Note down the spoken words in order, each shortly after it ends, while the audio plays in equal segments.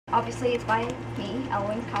Obviously, it's by me,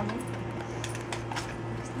 Elwin Conley.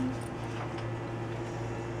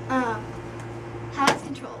 How it's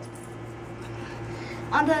controlled.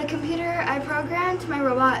 On the computer, I programmed my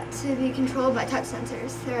robot to be controlled by touch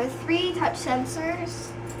sensors. There are 3 touch sensors.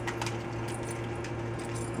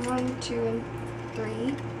 1, 2, and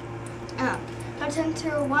 3. Touch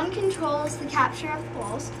sensor 1 controls the capture of the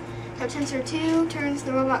balls. Touch sensor 2 turns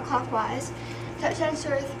the robot clockwise. Touch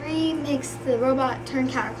sensor 3 makes the robot turn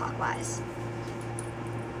counterclockwise.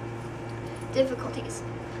 Difficulties.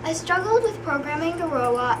 I struggled with programming the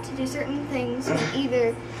robot to do certain things when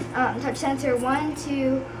either touch sensor 1,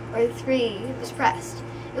 2, or 3 was pressed.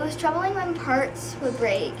 It was troubling when parts would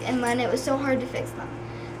break and when it was so hard to fix them.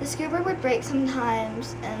 The scooper would break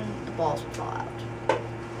sometimes and the balls would fall out.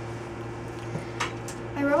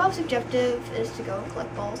 My robot's objective is to go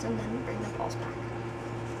collect balls and then bring the balls back.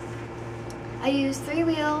 I used 3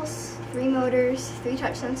 wheels, 3 motors, 3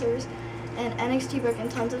 touch sensors, and NXT brick and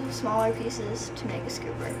tons of smaller pieces to make a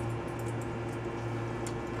scooper.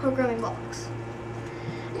 Programming blocks.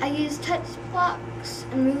 I use touch blocks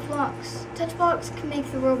and move blocks. Touch blocks can make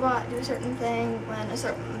the robot do a certain thing when a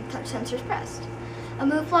certain touch sensor is pressed. A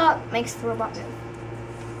move block makes the robot move.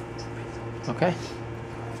 Okay.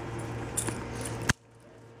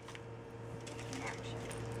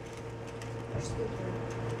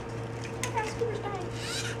 Scooper's dying.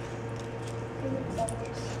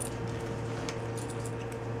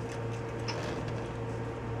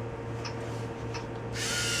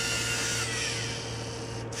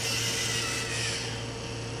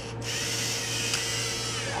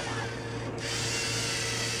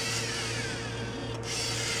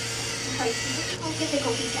 I'll get the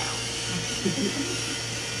cookies now.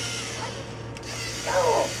 Go!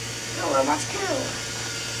 Go, robots, go!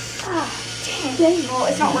 Ah, dang. Well,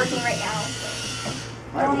 it's not working right now.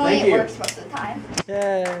 Normally it works most of the time.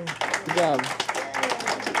 Yay. Good job.